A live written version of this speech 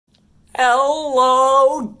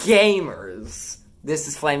Hello, gamers! This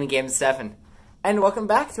is Flaming Game 7, and welcome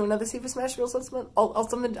back to another Super Smash Bros.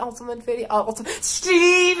 Ultimate video.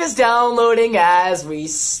 Steve is downloading as we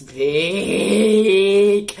speak.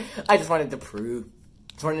 I just wanted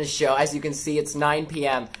to show. As you can see, it's 9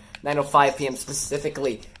 p.m., 9:05 p.m.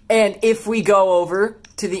 specifically. And if we go over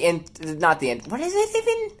to the end, not the end. What is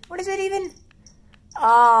it even?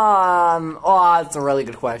 Oh, that's a really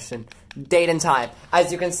good question. Date and time.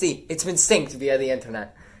 As you can see, it's been synced via the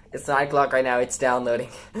internet. It's 9 o'clock right now, it's downloading.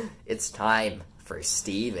 It's time for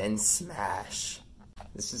Steve and Smash.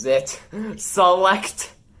 This is it.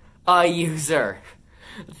 Select a user.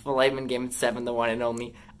 Flaming Game 7, the one and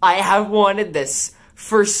only. I have wanted this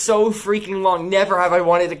for so freaking long. Never have I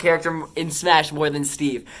wanted a character in Smash more than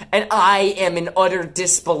Steve. And I am in utter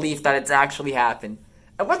disbelief that it's actually happened.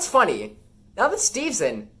 And what's funny, now that Steve's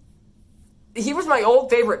in, he was my old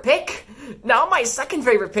favorite pick. Now my second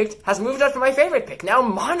favorite pick has moved up to my favorite pick. Now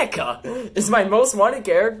Monica is my most wanted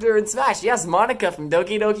character in Smash. Yes, Monica from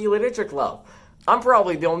Doki Doki Literature Club. I'm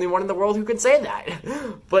probably the only one in the world who can say that.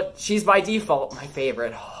 But she's by default my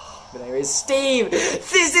favorite. But anyways, Steve,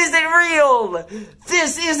 this isn't real!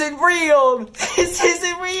 This isn't real! This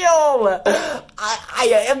isn't real!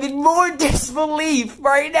 I am in more disbelief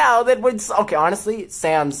right now than when... Okay, honestly,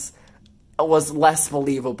 Sam's was less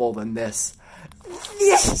believable than this.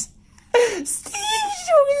 Yes! Steve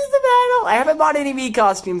joins the battle! I haven't bought any Mii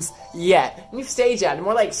costumes yet. New stage added.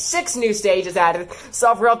 More like 6 new stages added.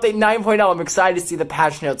 Software update 9.0. I'm excited to see the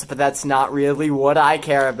patch notes, but that's not really what I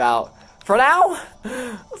care about. For now,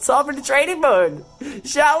 let's hop into training mode.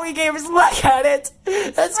 Shall we, gamers? Look at it!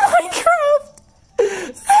 That's Minecraft!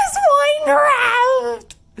 That's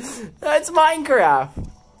Minecraft! That's Minecraft!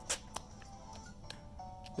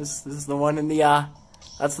 This is the one in the,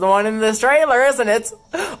 that's the one in this trailer, isn't it?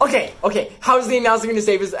 Okay, how's the announcer gonna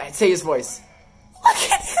say his voice? Look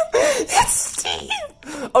at him! It's Steve!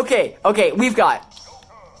 Okay, we've got,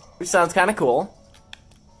 which sounds kinda cool.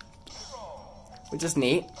 Which is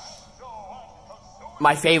neat.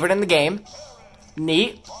 My favorite in the game.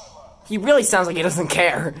 Neat. He really sounds like he doesn't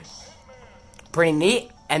care. Pretty neat.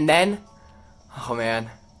 And then, oh man.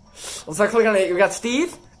 Let's start clicking on it. We got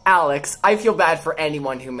Steve, Alex. I feel bad for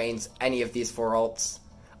anyone who mains any of these 4 ults.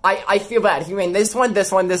 I feel bad. If you main this one,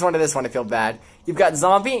 this one, this one, or this one, I feel bad. You've got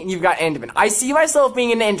Zombie, and you've got Enderman. I see myself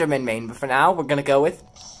being an Enderman main, but for now, we're gonna go with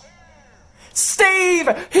Steve!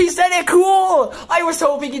 He said it cool! I was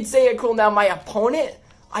hoping he'd say it cool. Now, my opponent,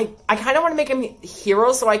 I kind of want to make him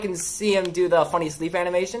hero so I can see him do the funny sleep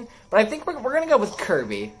animation, but I think we're gonna go with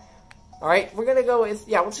Kirby. Alright, we're gonna go with,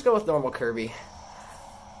 yeah, we'll just go with normal Kirby.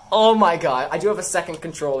 Oh my god, I do have a second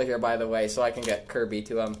controller here, by the way, so I can get Kirby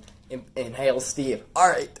to, inhale Steve.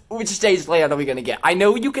 Alright, which stage layout are we gonna get? I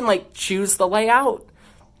know you can, like, choose the layout.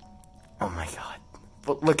 Oh my god.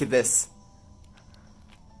 But look at this.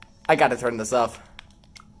 I gotta turn this up.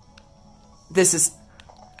 This is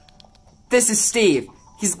Steve.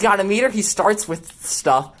 He's got a meter, he starts with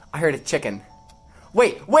stuff. I heard a chicken.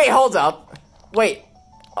 Wait, hold up. Wait,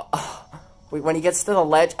 when he gets to the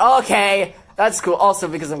ledge, okay. That's cool. Also,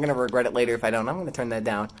 because I'm gonna regret it later if I don't. I'm gonna turn that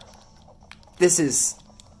down. This is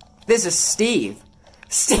Steve.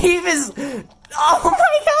 Steve is. Oh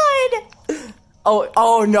my god.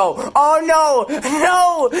 Oh no. Oh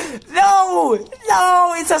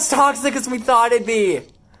no. It's as toxic as we thought it'd be.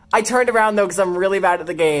 I turned around though because I'm really bad at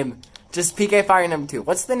the game. Just PK Fire number 2.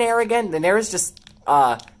 What's the Nair again? The Nair is just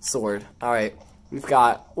sword. All right. We've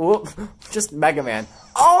got just Mega Man.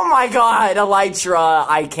 Oh my god, Elytra.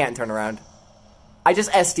 I can't turn around. I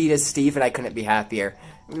just SD'd as Steve and I couldn't be happier.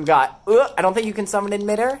 We've got, I don't think you can summon in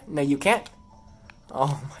midair. No, you can't.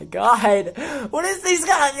 Oh my god. What is this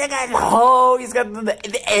guy? Oh, he's got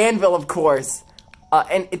the anvil, of course.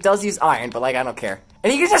 And it does use iron, but like, I don't care.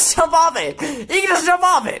 And he can just jump off it.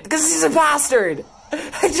 Because he's a bastard.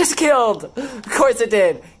 I just killed. Of course it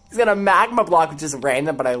did. He's got a magma block, which is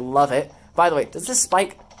random, but I love it. By the way, does this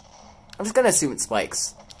spike? I'm just gonna assume it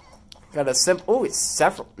spikes. Got a oh, it's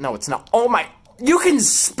several. No, it's not. Oh my. You can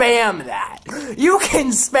spam that. You can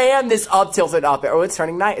spam this up tilted up. Oh, it's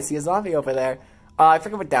turning night. I see a zombie over there. I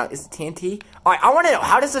forget what down. Is it TNT? Alright, I want to know,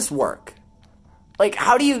 how does this work? Like,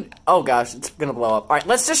 how do you... Oh gosh, it's gonna blow up. Alright,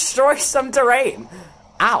 let's destroy some terrain.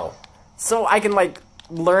 Ow. So I can, like,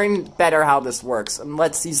 learn better how this works. And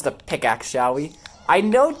let's use the pickaxe, shall we? I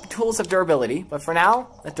know tools have durability, but for now,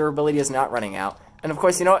 that durability is not running out. And of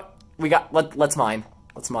course, you know what? We got... Let's mine.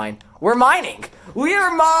 Let's mine. We're mining!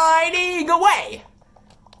 We're mining away!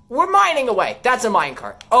 We're mining away. That's a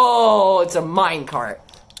minecart. Oh, it's a minecart.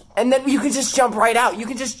 And then you can just jump right out. You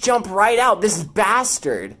can just jump right out. This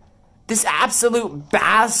bastard This absolute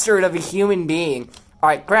bastard of a human being.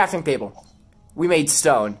 Alright, crafting table. We made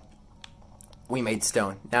stone. We made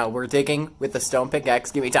stone. Now we're digging with the stone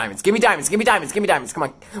pickaxe. Give me diamonds. Give me diamonds. Give me diamonds. Give me diamonds. Come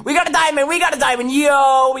on. We got a diamond. We got a diamond.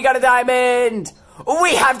 Yo, we got a diamond.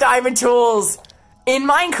 We have diamond tools. In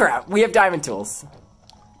Minecraft, we have diamond tools.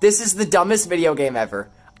 This is the dumbest video game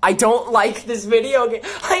ever. I don't like this video game.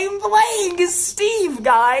 I am playing as Steve,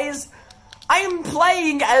 guys. I am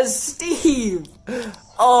playing as Steve.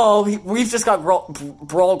 Oh, we've just got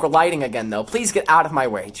brawl gliding again, though. Please get out of my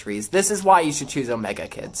way, trees. This is why you should choose Omega,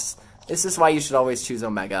 kids. This is why you should always choose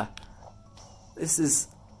Omega.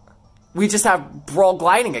 We just have brawl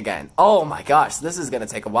gliding again. Oh my gosh, this is gonna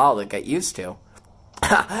take a while to get used to.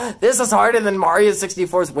 This is harder than Mario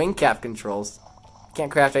 64's wing cap controls.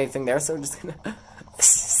 Can't craft anything there, so we're just gonna...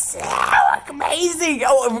 This is amazing!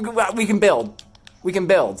 Oh, we can build. We can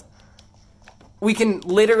build. We can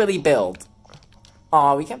literally build.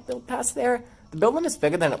 Aw, we can't build past there. The building is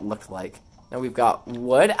bigger than it looked like. Now we've got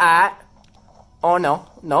wood at... Oh, no.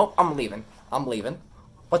 No, I'm leaving. I'm leaving.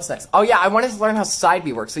 What's next? Oh, yeah, I wanted to learn how side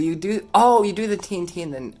B works. So you do... Oh, you do the TNT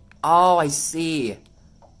and then... Oh, I see.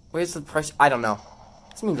 Where's the pressure? I don't know.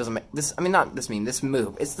 This move doesn't make... This... I mean, not this meme. This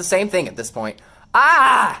move. It's the same thing at this point.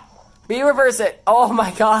 Ah! Reverse it. Oh,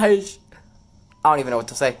 my gosh. I don't even know what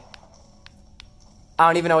to say. I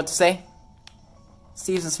don't even know what to say.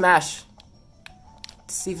 Steve's a smash.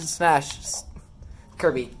 Steve's a smash.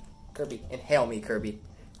 Kirby. Kirby. Inhale me, Kirby.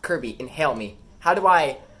 Kirby, inhale me. How do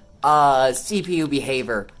I, CPU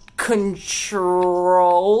behavior control?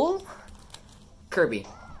 Kirby.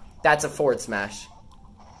 That's a forward smash.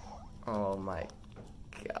 Oh my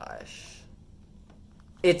gosh.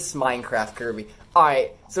 It's Minecraft Kirby.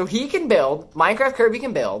 Alright, so he can build. Minecraft Kirby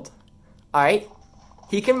can build. Alright.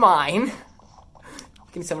 He can mine.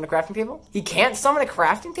 Can he summon a crafting table? He can't summon a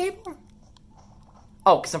crafting table?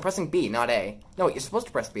 Oh, because I'm pressing B, not A. No, you're supposed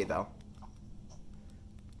to press B, though.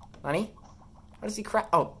 Honey? How does he craft?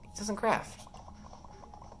 Oh, he doesn't craft.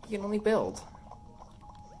 He can only build.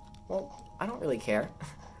 Well, I don't really care.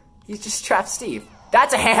 He's just trapped Steve.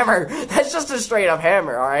 That's a hammer! That's just a straight up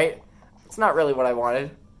hammer, alright? It's not really what I wanted.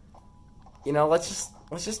 You know, let's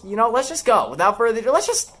just go. Without further ado, let's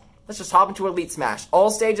just hop into Elite Smash. All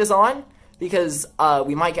stages on, because,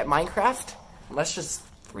 we might get Minecraft. Let's just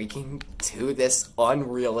freaking do this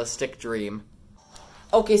unrealistic dream.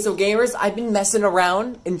 Okay, so gamers, I've been messing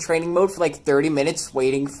around in training mode for like 30 minutes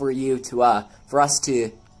waiting for you to, for us to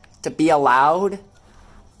be allowed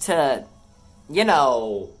to, you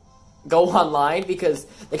know, go online because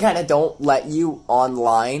they kind of don't let you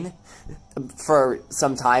online for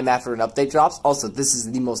some time after an update drops. Also, this is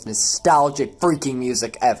the most nostalgic freaking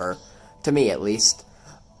music ever, to me at least.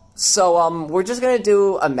 So, we're just gonna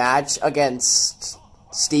do a match against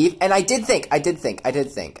Steve, and I did think,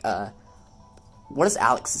 what does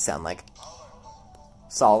Alex sound like?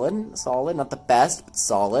 Solid, not the best, but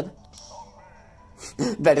solid.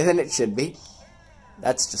 Better than it should be.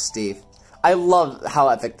 That's just Steve. I love how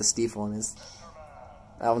epic the Steve one is.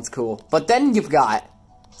 That one's cool. But then you've got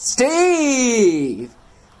Steve!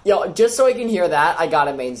 Yo, just so I can hear that, I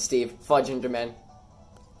gotta main Steve. Fudge Enderman.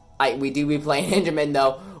 We do be playing Enderman,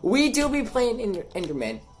 though. We do be playing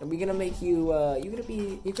Enderman. And we're gonna make you,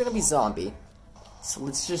 you're gonna be zombie. So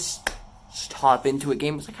let's just hop into a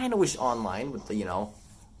game, which I kind of wish online would, you know,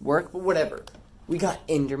 work, but whatever. We got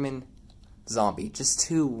Enderman zombie. Just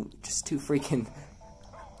two freaking...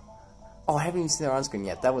 Oh, I haven't even seen that on screen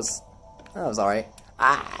yet. That was alright.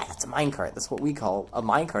 Ah, that's a minecart. That's what we call a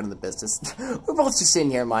minecart in the business. We're both just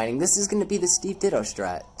sitting here mining. This is gonna be the Steve Ditto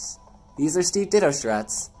strats. These are Steve Ditto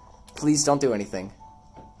strats. Please don't do anything.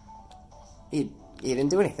 He didn't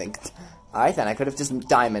do anything. Alright then, I could have just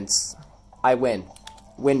diamonds. I win.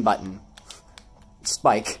 Win button.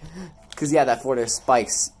 Spike. Because, yeah, that fortress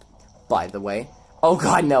spikes, by the way. Oh,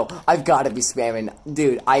 God, no. I've got to be spamming.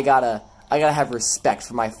 Dude, I gotta have respect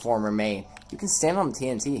for my former main. You can stand on the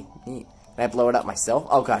TNT. Neat. Can I blow it up myself?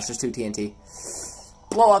 Oh, gosh, there's 2 TNT.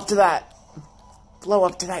 Blow up to that. Blow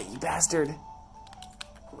up to that, you bastard.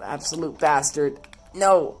 You absolute bastard.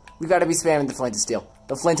 No. We gotta be spamming the flint and steel.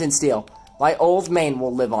 The flint and steel. My old main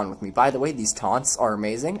will live on with me. By the way, these taunts are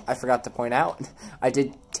amazing. I forgot to point out. I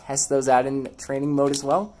did test those out in training mode as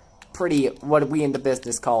well. Pretty, what we in the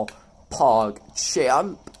business call pog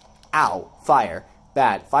champ. Ow. Fire.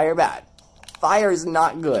 Bad. Fire bad. Fire is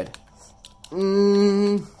not good.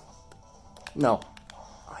 No.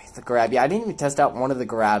 Oh, the grab. Yeah, I didn't even test out one of the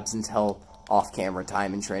grabs until off-camera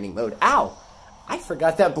time in training mode. Ow. I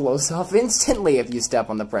forgot that blows off instantly if you step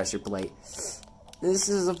on the pressure plate. This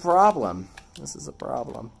is a problem. This is a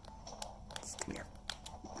problem. Come here.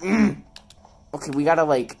 Okay, we gotta,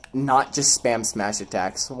 like, not just spam smash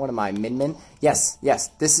attacks. What am I, Min? Yes,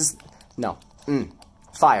 this is... No.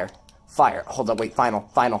 Fire. Hold up, wait, final.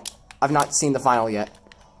 I've not seen the final yet.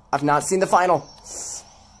 I've not seen the final.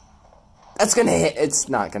 That's gonna hit. It's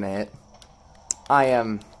not gonna hit. I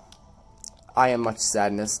am much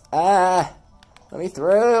sadness. Let me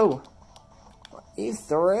through.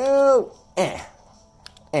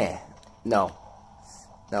 No.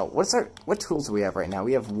 What tools do we have right now?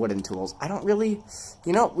 We have wooden tools. I don't really,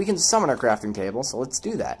 we can summon our crafting table, so let's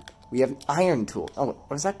do that. We have iron tool. Oh,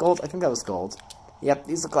 what is that, gold? I think that was gold. Yep,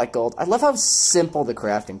 these look like gold. I love how simple the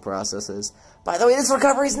crafting process is. By the way, this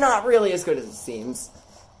recovery is not really as good as it seems.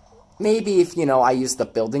 Maybe if, I use the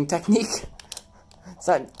building technique. It's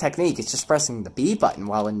not technique, it's just pressing the B button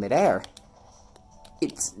while in midair.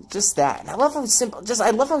 It's just that. And I love how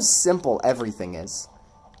simple everything is.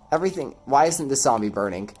 Everything. Why isn't the zombie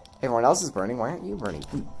burning? Everyone else is burning. Why aren't you burning?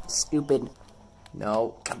 Stupid.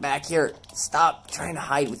 No, come back here. Stop trying to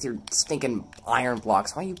hide with your stinking iron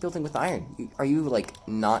blocks. Why are you building with iron? Are you, like,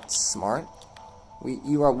 not smart?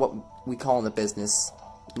 You are what we call in the business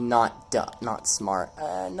not smart.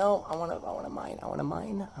 No, I wanna mine.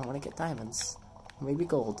 I wanna get diamonds. Maybe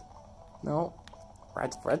gold. No.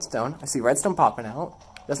 Redstone. I see redstone popping out.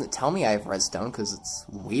 It doesn't tell me I have redstone because it's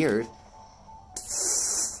weird.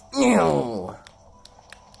 Ew.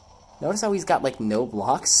 Notice how he's got, like, no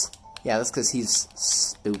blocks? Yeah, that's because he's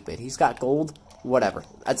stupid. He's got gold. Whatever.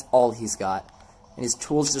 That's all he's got. And his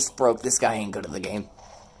tools just broke. This guy ain't good at the game.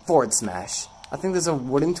 Forward smash. I think those are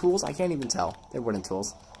wooden tools. I can't even tell. They're wooden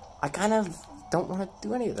tools. I kind of don't want to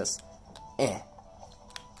do any of this.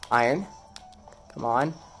 Iron. Come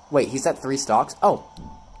on. Wait, he's at 3 stocks? Oh,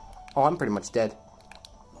 I'm pretty much dead.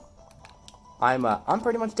 I'm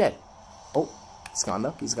pretty much dead. Oh, he's gone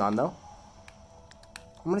though.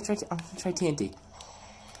 I'm gonna try TNT.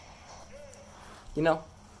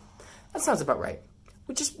 That sounds about right.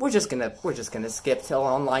 We're just gonna skip till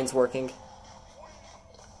online's working.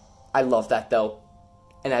 I love that though,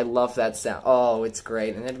 and I love that sound. Oh, it's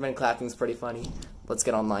great, and Enderman clapping's pretty funny. Let's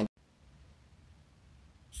get online.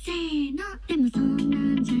 せーのでもそんな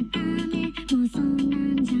んじゃダメ